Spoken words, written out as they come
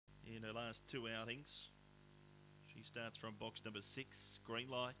her last two outings. She starts from box number 6, green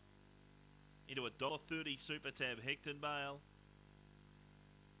light. Into $1.30 Super Tab, Hecton Bale.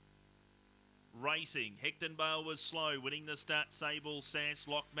 Racing, Hecton Bale was slow, winning the start. Sable Sass,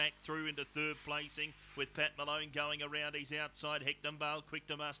 Lockmack through into third placing with Pat Malone going around his outside. Hecton Bale quick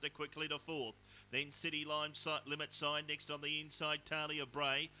to muster quickly to fourth. Then City Limit Sign next on the inside. Talia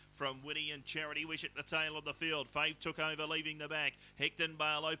Bray from Winnie and Charity Wish at the tail of the field. Fave took over, leaving the back. Hecton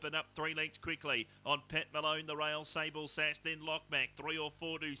Bale opened up 3 lengths quickly. On Pat Malone, the rail, Sable Sass, then Lockmack. 3 or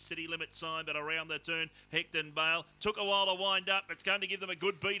 4 to City Limit Sign, but around the turn, Hecton Bale took a while to wind up. It's going to give them a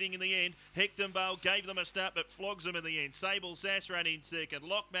good beating in the end. Hecton Bale gave them a start, but flogs them in the end. Sable Sass ran in second.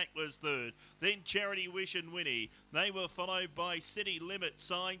 Lockmack was third. Then Charity Wish and Winnie. They were followed by City Limit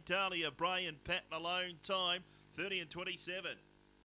Sign, Talia Bray and Pat Malone. Time 30 and 27.